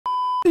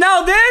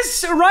Now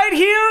this right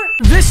here,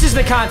 this is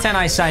the content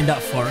I signed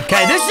up for,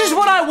 okay? This is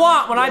what I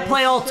want when I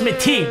play Ultimate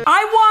Team.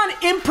 I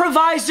want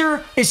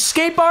improviser,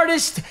 escape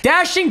artist,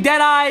 dashing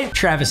deadeye,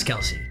 Travis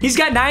Kelce. He's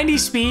got 90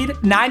 speed,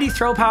 90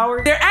 throw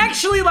power. They're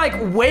actually like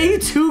way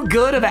too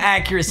good of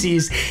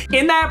accuracies.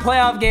 In that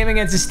playoff game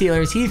against the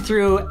Steelers, he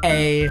threw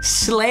a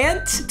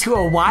slant to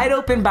a wide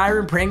open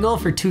Byron Pringle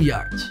for 2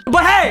 yards.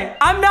 But hey,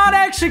 I'm not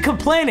actually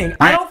complaining.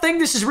 I don't think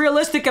this is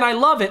realistic and I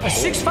love it. A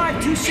 6'5",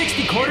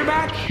 260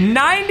 quarterback,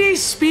 90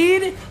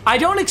 speed. I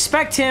don't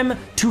expect him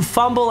to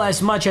fumble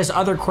as much as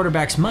other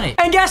quarterbacks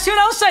might. And guess what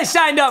else I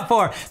signed up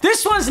for?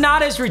 This one's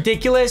not as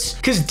ridiculous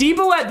because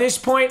Debo at this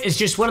point is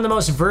just one of the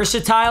most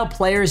versatile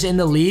players in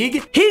the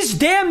league. He's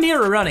damn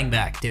near a running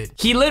back, dude.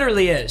 He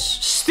literally is.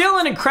 Still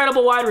an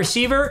incredible wide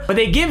receiver, but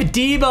they give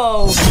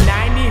Debo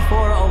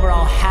 94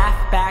 overall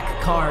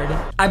halfback card.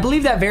 I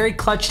believe that very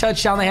clutch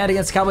touchdown they had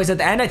against the Cowboys at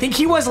the end, I think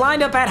he was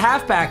lined up at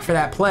halfback for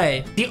that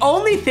play. The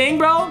only thing,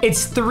 bro,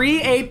 it's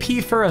 3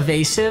 AP for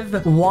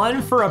evasive,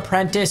 1 for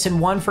apprentice, and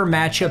 1 for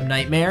matchup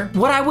nightmare.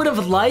 What I would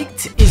have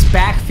liked is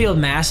backfield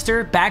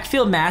master.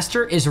 Backfield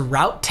master is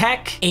route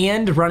tech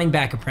and running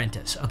back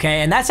apprentice,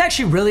 okay? And that's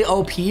actually really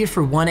OP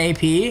for 1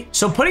 AP.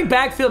 So putting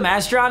backfield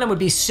master on him would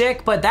be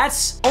sick, but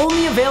that's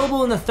only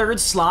available in the 3rd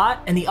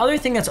slot. And the other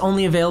thing that's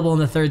only available in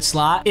the 3rd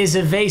slot is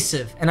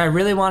evasive. And I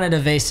really wanted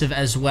evasive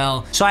as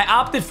well. So I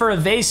opted for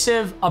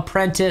evasive,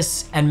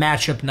 apprentice, and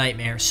matchup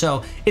nightmare.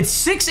 So it's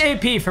 6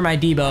 AP for my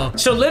Debo.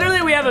 So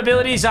literally we have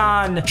abilities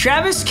on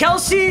Travis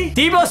Kelce,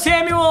 Debo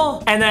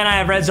Samuel, and then I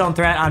have red zone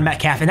threat on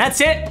Metcalf, and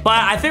that's it. But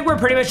I think we're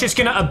pretty much just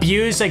gonna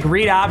abuse like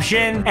read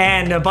option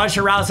and a bunch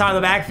of routes out of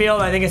the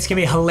backfield. I think it's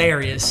gonna be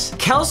hilarious.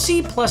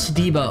 Kelce plus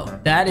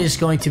Debo. That is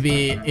going to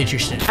be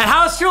interesting. And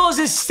House Rules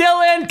is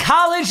still in.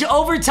 College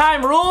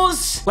overtime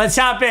rules. Let's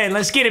hop in.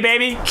 Let's get it,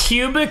 baby.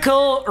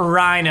 Cubicle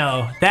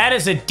Rhino. That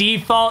is a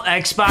default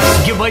Xbox.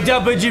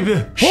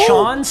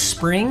 Sean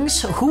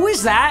Springs? Who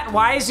is that?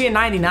 Why is he a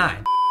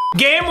 99?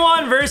 Game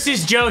 1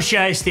 versus Joe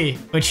Shiesty.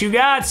 What you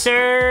got,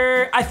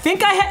 sir? I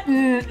think I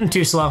had...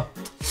 too slow.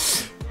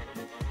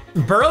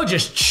 Burrow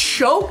just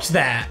choked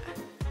that.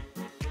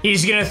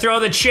 He's gonna throw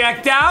the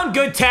check down.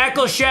 Good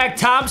tackle, Shaq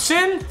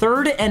Thompson.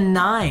 3rd and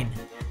 9.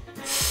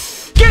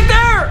 Get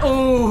there!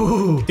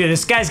 Ooh. Dude,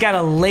 this guy's got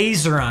a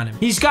laser on him.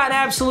 He's got an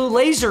absolute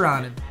laser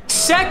on him.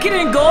 2nd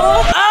and goal.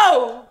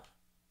 Oh!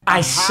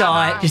 I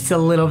saw it just a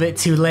little bit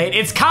too late.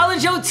 It's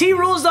college OT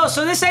rules though,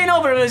 so this ain't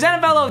over. If it was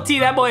NFL OT,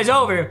 that boy's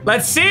over.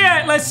 Let's see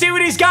it. Let's see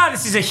what he's got.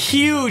 This is a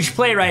huge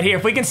play right here.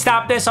 If we can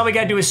stop this, all we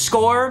gotta do is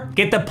score,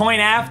 get the point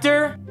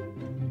after.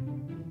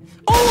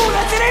 Oh,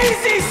 that's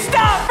an easy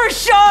stop for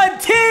Sean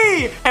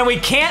T. And we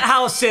can't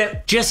house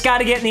it. Just got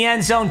to get in the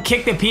end zone,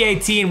 kick the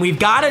PAT, and we've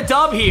got a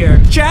dub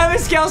here.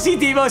 Travis Kelce,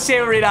 Debo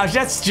Samuel read out.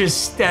 That's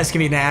going to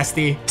be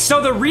nasty.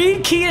 So the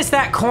read key is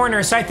that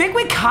corner. So I think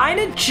we kind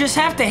of just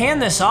have to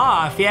hand this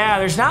off. Yeah,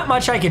 there's not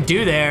much I could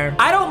do there.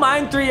 I don't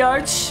mind 3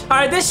 yards. All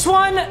right, this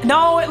one.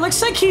 No, it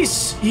looks like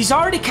he's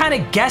already kind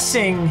of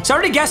guessing. He's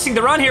already guessing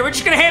the run here. We're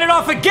just going to hand it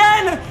off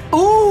again.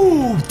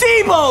 Ooh,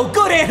 Debo,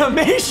 good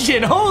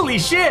animation. Holy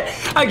shit.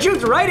 I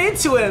juked right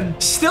into him.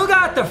 Still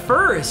got the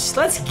first.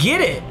 Let's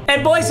get it.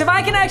 And boys, if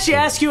I can actually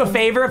ask you a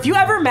favor, if you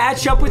ever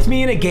match up with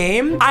me in a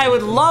game, I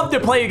would love to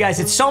play you guys.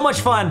 It's so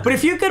much fun. But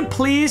if you could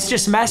please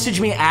just message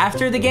me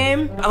after the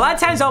game. A lot of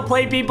times I'll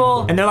play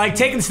people and they're like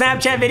taking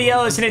Snapchat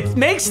videos and it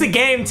makes the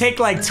game take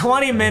like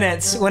 20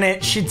 minutes when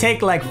it should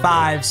take like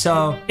 5.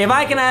 So if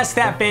I can ask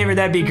that favor,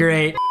 that'd be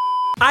great.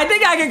 I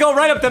think I can go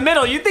right up the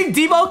middle. You think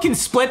Debo can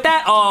split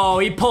that? Oh,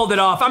 he pulled it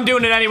off. I'm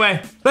doing it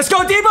anyway. Let's go,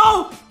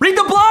 Debo. Read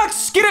the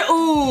blocks. Get it.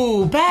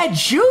 Ooh, bad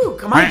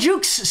juke. My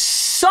jukes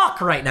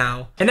suck right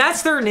now. And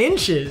that's 3rd and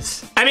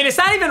inches. I mean, it's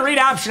not even read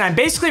option. I'm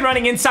basically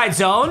running inside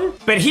zone,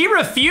 but he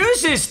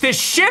refuses to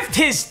shift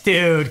his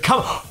dude.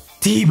 Come on.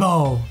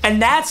 Debo. And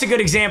that's a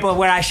good example of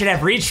where I should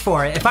have reached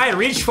for it. If I had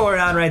reached for it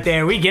on right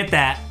there, we get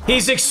that.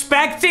 He's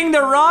expecting the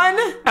run,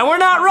 and we're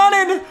not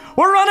running.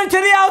 We're running to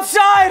the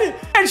outside,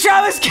 and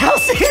Travis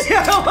Kelce's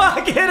gonna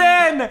lock it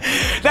in.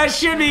 That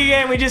should be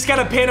in. We just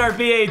gotta pin our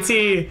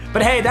PAT.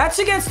 But hey, that's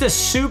against a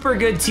super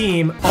good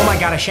team. Oh my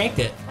God, I shanked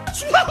it.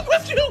 What's wrong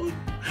with you?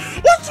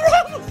 What's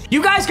wrong with you?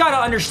 You guys gotta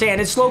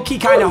understand, it's low-key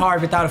kind of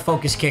hard without a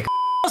focus kick.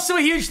 Also,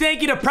 a huge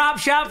thank you to Prop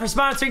Shop for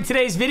sponsoring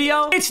today's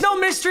video. It's no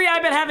mystery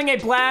I've been having a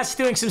blast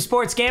doing some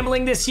sports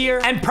gambling this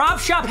year, and Prop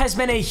Shop has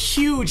been a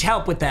huge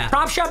help with that.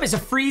 Prop Shop is a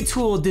free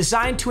tool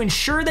designed to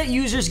ensure that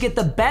users get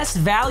the best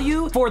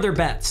value for their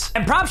bets.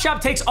 And Prop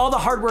Shop takes all the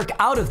hard work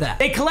out of that.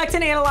 They collect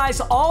and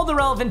analyze all the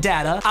relevant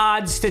data,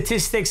 odds,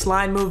 statistics,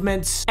 line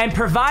movements, and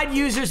provide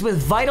users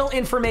with vital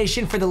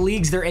information for the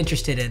leagues they're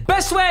interested in.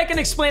 Best way I can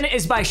explain it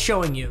is by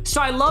showing you. So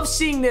I love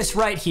seeing this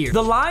right here.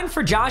 The line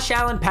for Josh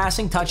Allen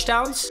passing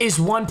touchdowns is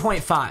 1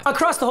 1.5.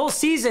 Across the whole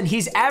season,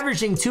 he's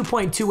averaging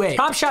 2.28.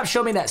 Prop Shop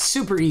showed me that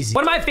super easy.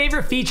 One of my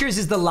favorite features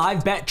is the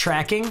live bet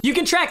tracking. You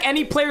can track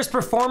any player's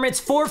performance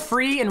for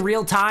free in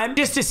real time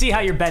just to see how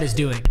your bet is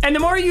doing. And the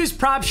more you use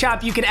Prop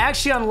Shop, you can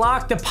actually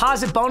unlock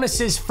deposit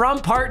bonuses from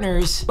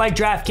partners like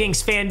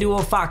DraftKings,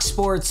 FanDuel, Fox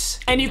Sports,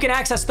 and you can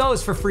access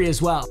those for free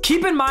as well.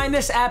 Keep in mind,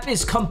 this app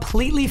is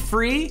completely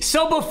free.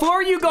 So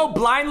before you go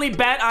blindly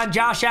bet on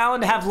Josh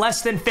Allen to have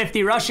less than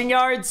 50 rushing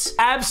yards,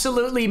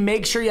 absolutely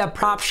make sure you have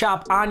Prop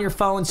Shop on your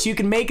phone so you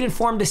can make an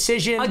informed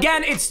decision.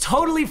 Again, it's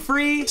totally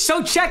free.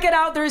 So check it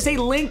out. There is a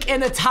link in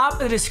the top of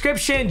the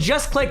description.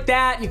 Just click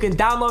that. You can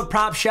download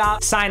Prop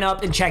Shop, sign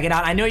up, and check it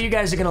out. I know you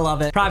guys are gonna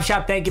love it. Prop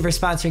Shop, thank you for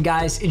sponsoring,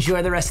 guys.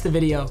 Enjoy the rest of the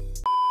video.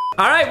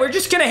 All right, we're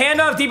just gonna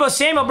hand off Deebo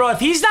Samuel, bro. If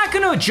he's not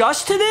gonna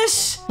adjust to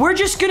this, we're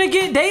just gonna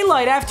get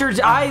daylight after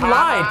I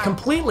lied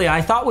completely.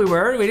 I thought we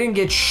were. We didn't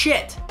get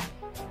shit.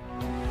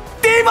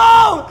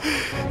 Deebo!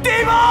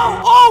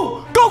 Deebo!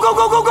 Oh! Go, go,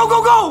 go, go, go,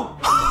 go, go!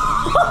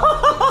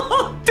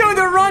 Dude,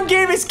 the run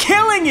game is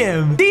killing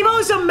him.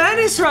 Deebo's a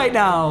menace right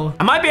now.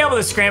 I might be able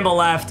to scramble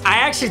left. I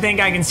actually think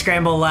I can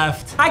scramble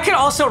left. I could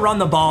also run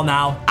the ball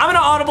now. I'm gonna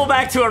audible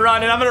back to a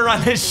run, and I'm gonna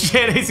run this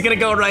shit. He's gonna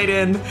go right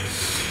in.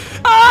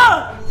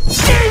 Ah!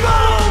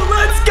 Deebo!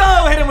 Let's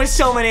go! Hit him with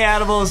so many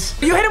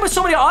audibles. You hit him with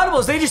so many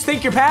audibles, they just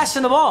think you're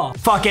passing the ball.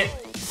 Fuck it.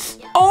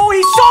 Oh,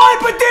 he saw it,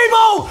 but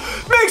Deebo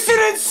makes an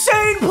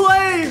insane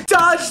play.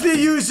 Dodge the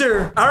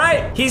user. All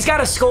right, he's got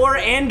to score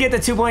and get the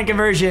 2-point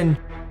conversion.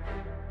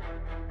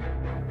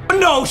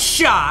 No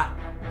shot.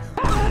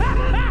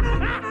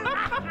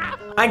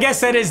 I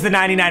guess that is the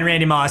 99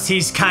 Randy Moss.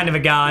 He's kind of a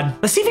god.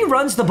 Let's see if he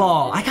runs the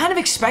ball. I kind of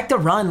expect a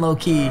run,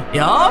 low-key. Yup.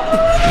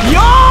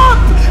 Yup!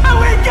 And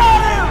we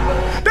got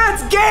him!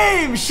 That's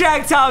game!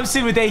 Shaq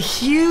Thompson with a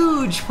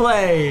huge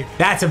play.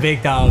 That's a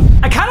big dog.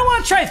 I kind of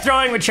want to try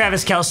throwing with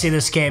Travis Kelce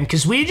this game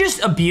because we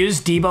just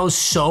abused Deebo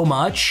so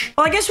much.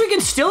 Well, I guess we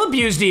can still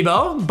abuse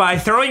Deebo by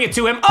throwing it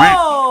to him.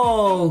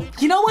 Oh!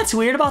 You know what's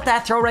weird about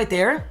that throw right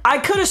there? I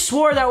could have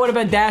swore that would have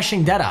been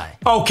dashing Deadeye.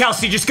 Oh,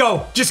 Kelce, just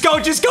go. Just go,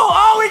 just go.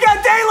 Oh, we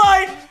got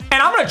daylight!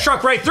 And I'm gonna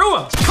truck right through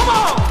him. Come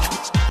on!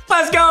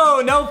 Let's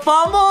go. No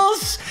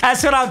fumbles.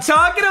 That's what I'm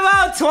talking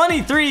about.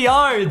 23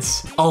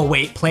 yards. Oh,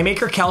 wait.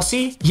 Playmaker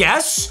Kelce?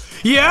 Yes.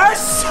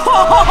 Yes.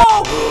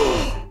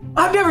 Oh!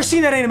 I've never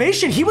seen that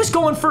animation. He was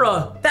going for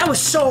a... That was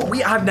so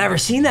weird. I've never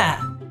seen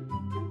that.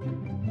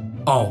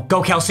 Oh,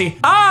 go Kelce.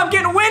 Ah, I'm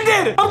getting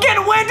winded. I'm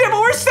getting winded, but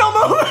we're still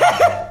moving.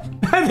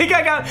 I think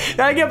I got...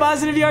 Did I get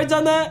positive yards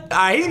on that?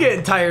 Ah, he's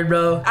getting tired,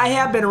 bro. I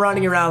have been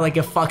running around like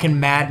a fucking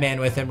madman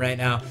with him right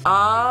now.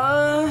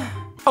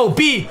 Oh,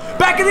 B.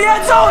 Back in the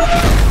end zone.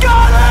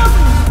 Got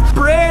him.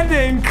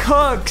 Brandon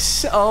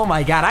Cooks. Oh,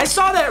 my God. I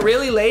saw that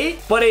really late,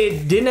 but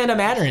it didn't end up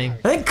mattering.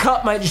 I think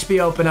Cup might just be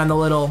open on the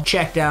little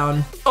check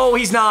down. Oh,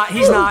 he's not.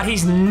 He's not.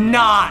 He's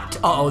not.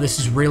 Uh-oh, this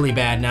is really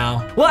bad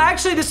now. Well,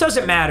 actually, this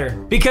doesn't matter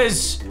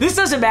because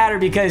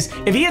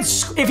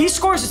if he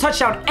scores a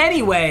touchdown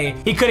anyway,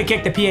 he could have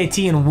kicked the PAT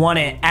and won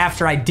it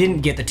after I didn't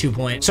get the 2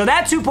 points. So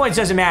that 2 points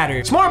doesn't matter.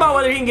 It's more about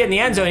whether he can get in the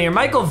end zone here.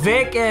 Michael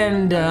Vick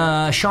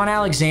and Sean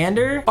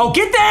Alexander. Oh,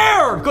 get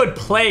there. Good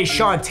play,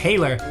 Sean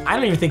Taylor. I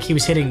don't even think he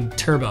was hitting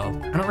turbo.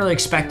 I don't really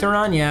expect a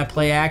run. Yeah,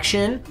 play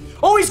action.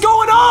 Oh, he's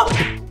going up.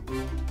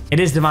 It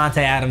is Devontae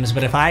Adams,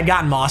 but if I had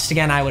gotten Moss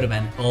again, I would have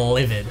been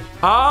livid.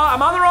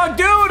 I'm on the wrong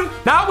dude.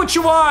 Not what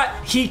you want.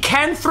 He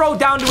can throw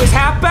down to his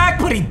halfback,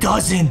 but he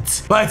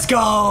doesn't. Let's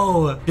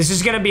go. This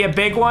is going to be a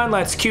big one.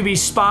 Let's QB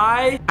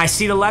spy. I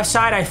see the left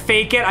side. I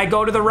fake it. I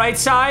go to the right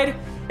side.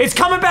 It's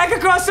coming back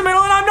across the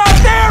middle, and I'm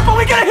not there, but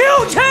we get a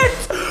huge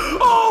hit.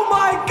 Oh,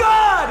 my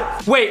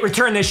God. Wait,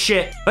 return this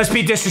shit. Let's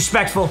be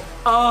disrespectful.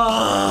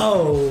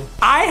 Oh.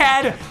 I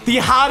had the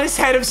hottest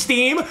head of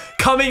steam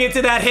coming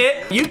into that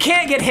hit. You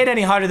can't get hit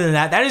any harder than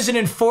that. That is an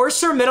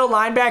enforcer middle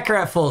linebacker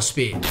at full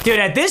speed. Dude,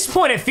 at this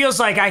point, it feels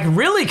like I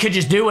really could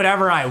just do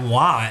whatever I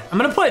want. I'm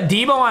gonna put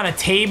Deebo on a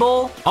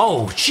table.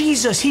 Oh,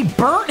 Jesus, he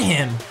burnt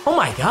him. Oh,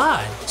 my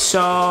God. So,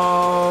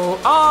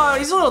 oh,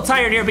 he's a little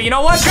tired here, but you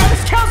know what?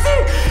 Travis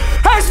Kelce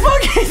has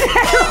fucking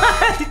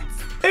daylight.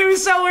 He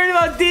was so worried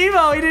about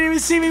Deebo, he didn't even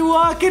see me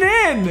walking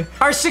in.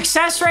 Our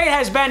success rate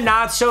has been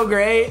not so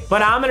great,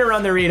 but I'm gonna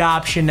run the read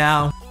option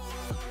now.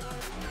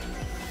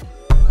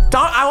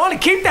 I want to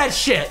keep that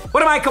shit.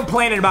 What am I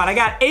complaining about? I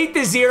got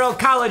 8-0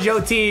 college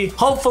OT.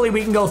 Hopefully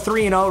we can go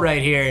 3-0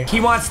 right here. He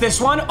wants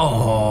this one.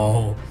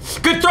 Oh,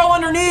 good throw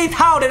underneath.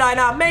 How did I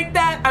not make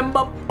that? I'm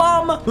a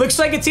bum. Looks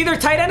like it's either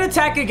tight end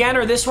attack again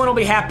or this one will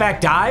be halfback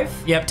dive.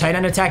 Yep, tight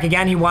end attack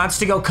again. He wants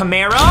to go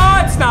Kamara.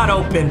 Oh, it's not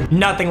open.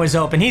 Nothing was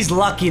open. He's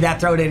lucky that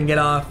throw didn't get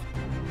off.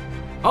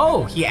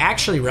 Oh, he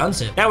actually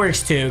runs it. That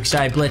works too because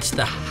I blitzed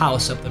the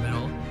house up the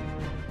middle.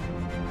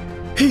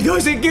 He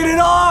doesn't get it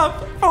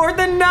off. 4th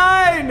and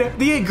 9.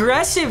 The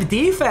aggressive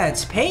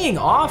defense paying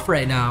off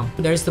right now.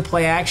 There's the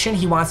play action.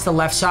 He wants the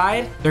left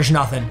side. There's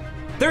nothing.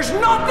 There's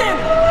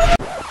nothing.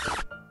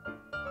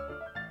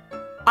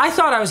 I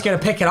thought I was gonna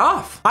pick it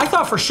off. I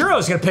thought for sure I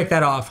was gonna pick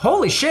that off.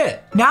 Holy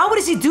shit. Now what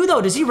does he do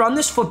though? Does he run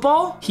this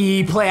football?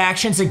 He play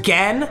actions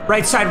again.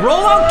 Right side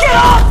rollout, get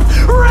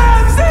up!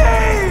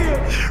 Ramsey!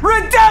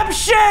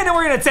 Redemption! And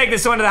we're gonna take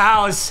this one to the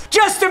house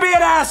just to be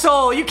an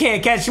asshole. You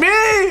can't catch me.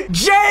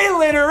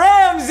 Jalen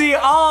Ramsey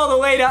all the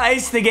way to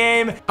ice the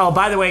game. Oh,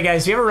 by the way,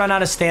 guys, if you ever run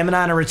out of stamina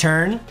on a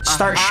return,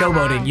 start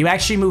showboating. You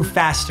actually move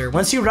faster.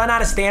 Once you run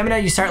out of stamina,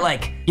 you start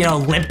like, you know,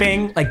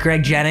 limping like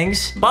Greg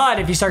Jennings. But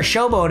if you start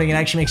showboating, it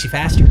actually makes you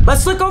faster.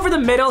 Let's look over the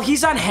middle.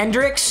 He's on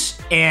Hendricks,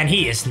 and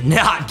he is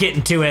not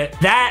getting to it.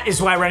 That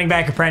is why running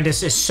back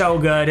apprentice is so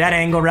good. That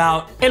angle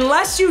route.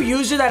 Unless you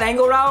use that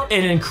angle route,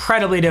 an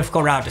incredibly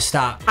difficult route to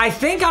stop. I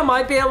think I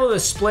might be able to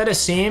split a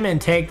seam and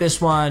take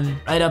this one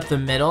right up the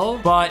middle.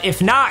 But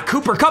if not,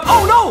 Cooper Kupp.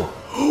 Oh, no!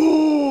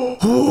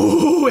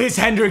 Ooh, his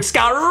Hendricks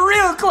got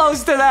real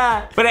close to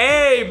that. But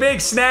hey, big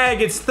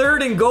snag. It's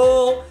 3rd and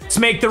goal. Let's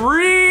make the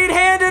read,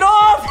 hand it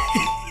off.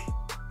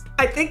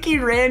 I think he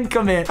ran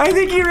commit.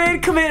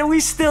 And we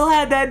still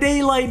had that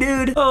daylight,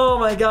 dude. Oh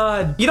my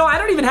God. You know, I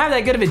don't even have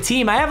that good of a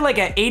team. I have like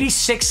an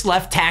 86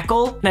 left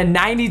tackle and a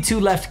 92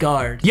 left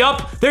guard.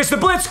 Yup, there's the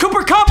blitz.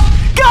 Cooper Kupp,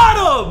 got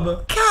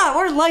him. God,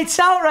 we're lights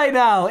out right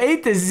now.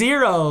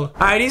 8-0. All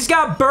right, he's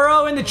got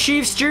Burrow in the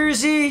Chiefs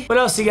jersey. What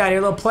else he got here?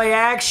 A little play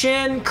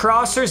action,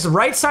 crossers,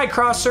 right side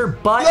crosser,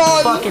 but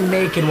fucking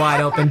naked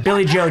wide open.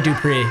 Billy Joe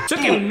Dupree.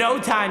 Took him no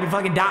time to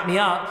fucking dot me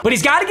up, but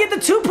he's got to get the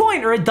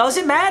 2-point or it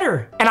doesn't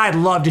matter. And I'd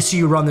love to see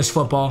you run this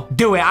football.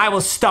 Do it. I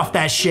will stuff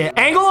that shit.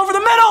 Angle over the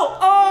middle.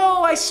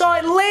 Oh, I saw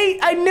it late.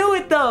 I knew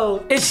it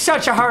though. It's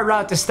such a hard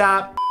route to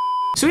stop.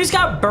 So he's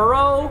got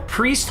Burrow,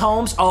 Priest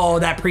Holmes. Oh,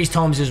 that Priest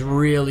Holmes is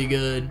really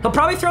good. He'll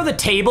probably throw the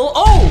table.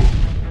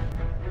 Oh!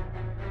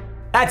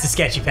 That's a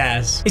sketchy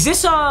pass. Is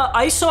this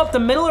ISO up the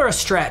middle or a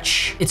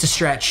stretch? It's a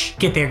stretch.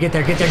 Get there, get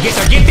there, get there, get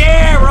there, get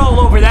there. Roll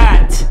over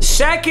that.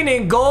 2nd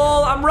and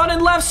goal. I'm running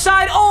left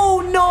side.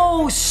 Oh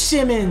no,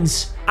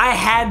 Simmons. I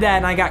had that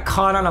and I got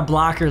caught on a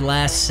blocker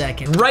last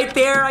second. Right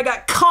there, I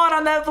got caught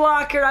on that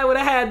blocker. I would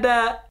have had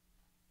that.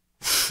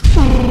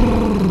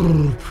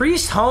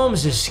 Priest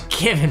Holmes is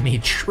giving me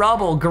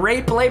trouble.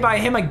 Great play by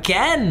him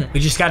again. We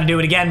just got to do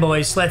it again,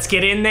 boys. Let's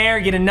get in there,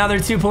 get another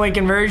 2-point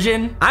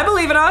conversion. I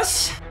believe in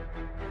us.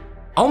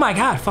 Oh my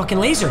God, fucking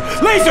laser.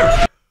 Laser!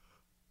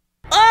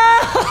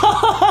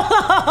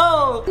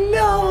 Oh,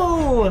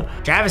 no.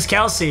 Travis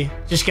Kelce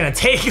just gonna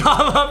take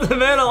off up the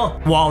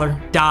middle. Waller,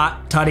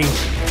 dot, tutty.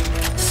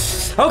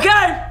 Okay,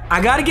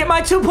 I gotta get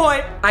my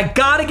 2-point. I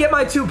gotta get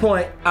my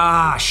 2-point.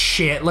 Ah,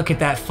 shit, look at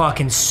that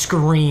fucking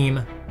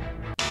scream.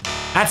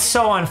 That's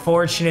so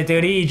unfortunate,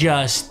 dude. He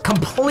just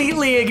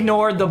completely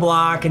ignored the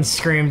block and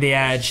screamed the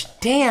edge.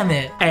 Damn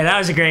it. Hey, that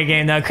was a great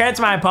game, though. Credit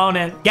to my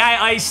opponent.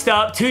 Guy iced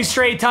up, 2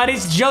 straight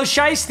tutties. Joe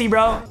Shiesty,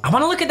 bro. I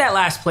want to look at that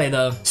last play,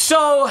 though.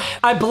 So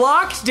I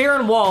blocked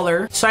Darren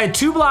Waller. So I had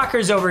 2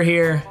 blockers over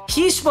here.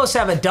 He's supposed to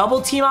have a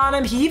double team on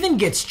him. He even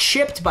gets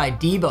chipped by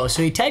Debo.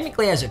 So he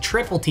technically has a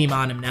triple team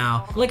on him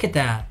now. Look at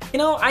that. You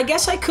know, I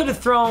guess I could have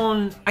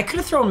thrown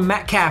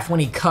Metcalf when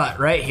he cut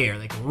right here.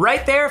 Like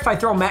right there, if I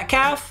throw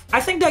Metcalf,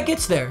 I think that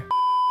gets there.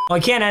 Well, I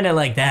can't end it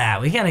like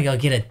that. We gotta go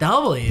get a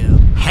W.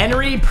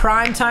 Henry,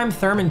 Primetime,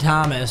 Thurman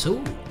Thomas.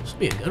 Ooh, this will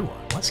be a good one.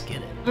 Let's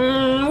get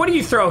it. What do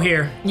you throw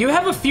here? You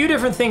have a few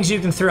different things you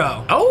can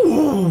throw.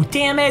 Oh,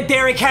 damn it,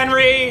 Derrick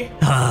Henry.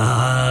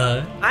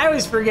 I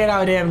always forget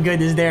how damn good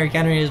this Derrick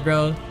Henry is,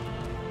 bro.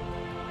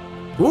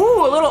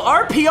 Ooh, a little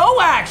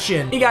RPO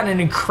action. He got an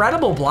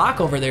incredible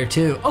block over there,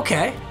 too.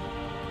 Okay.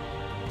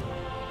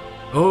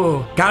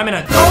 Oh, got him in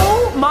a...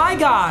 Oh, my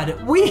God.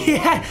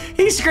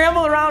 He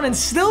scrambled around and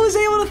still was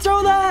able to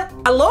throw that.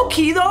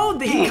 Low-key, though,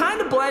 he kind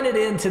of blended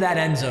into that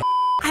end zone.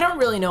 I don't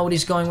really know what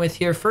he's going with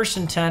here. 1st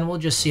and 10. We'll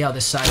just see how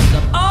this sizes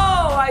up.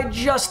 Oh, I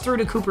just threw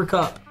to Cooper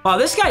Kupp. Wow,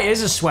 this guy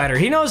is a sweater.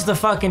 He knows the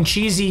fucking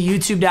cheesy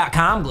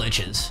YouTube.com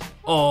glitches.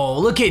 Oh,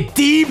 look at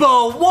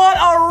Debo. What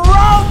a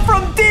route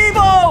from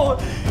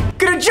Debo.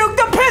 Gonna juke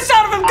the piss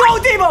out of him. Go,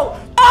 Debo.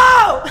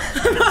 Oh,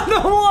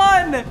 another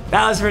one.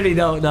 That was pretty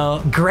dope,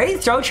 though.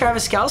 Great throw,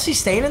 Travis Kelce.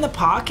 Staying in the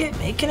pocket,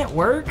 making it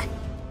work.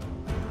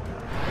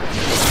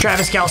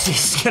 Travis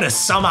Kelce's gonna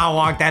somehow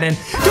walk that in.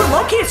 Dude,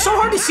 low-key, it's so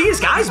hard to see his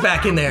guys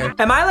back in there.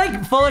 Am I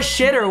like full of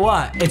shit or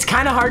what? It's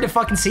kind of hard to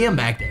fucking see him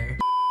back there.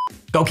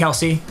 Go,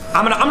 Kelce.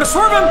 I'm gonna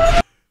swerve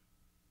him.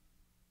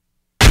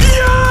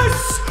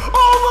 Yes!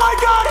 Oh my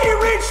God, he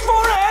reached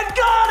for it and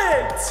got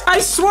it.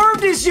 I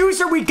swerved his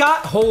user. We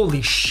got,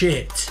 holy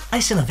shit.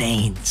 Ice in the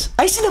veins.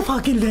 Ice in the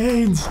fucking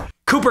veins.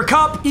 Cooper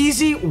Kupp,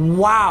 easy.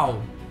 Wow.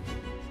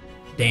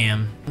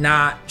 Damn.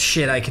 Not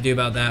shit I could do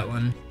about that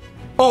one.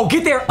 Oh,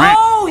 get there.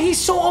 Oh, he's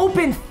so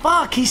open.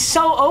 Fuck, he's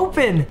so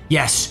open.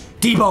 Yes,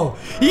 Debo.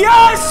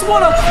 Yes,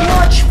 what a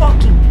clutch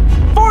fucking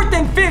 4th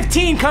and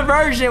 15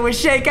 conversion with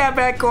Shake at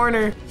back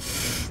corner.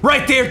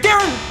 Right there,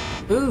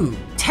 Darren. Ooh,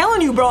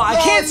 telling you, bro, I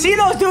can't see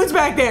those dudes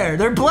back there.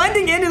 They're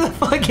blending into the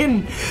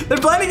fucking, they're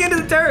blending into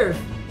the turf.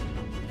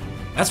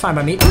 That's fine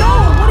by me. No,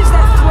 what is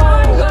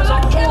that throw? That was a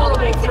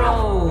horrible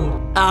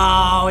throw.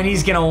 Oh, and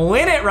he's gonna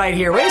win it right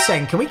here. Wait a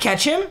second, can we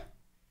catch him?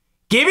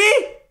 Gibby?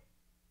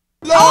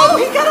 Oh,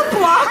 he got a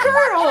blocker?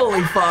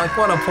 Holy fuck,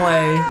 what a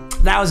play.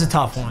 That was a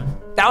tough one.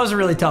 That was a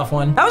really tough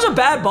one. That was a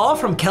bad ball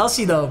from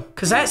Kelsey, though,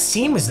 because that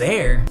seam was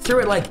there. Threw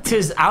it, like, to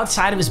his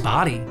outside of his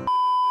body.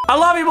 I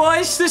love you,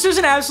 boys. This was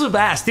an absolute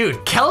blast.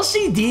 Dude,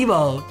 Kelsey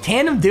Debo,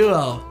 tandem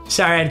duo.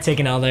 Sorry, I had to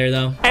take an L there,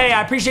 though. Hey,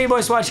 I appreciate you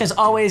boys watching. As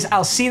always,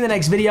 I'll see you in the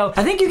next video.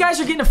 I think you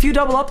guys are getting a few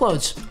double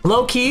uploads.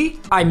 Low-key,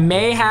 I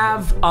may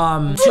have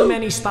too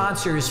many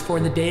sponsors for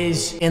the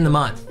days in the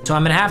month. So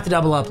I'm going to have to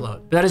double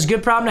upload. But that is a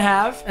good problem to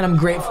have, and I'm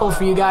grateful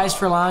for you guys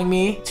for allowing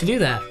me to do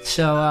that.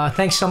 So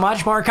thanks so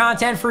much. More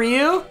content for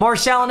you. More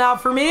selling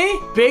out for me.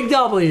 Big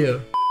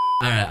W.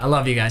 All right, I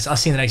love you guys. I'll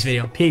see you in the next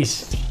video.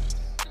 Peace.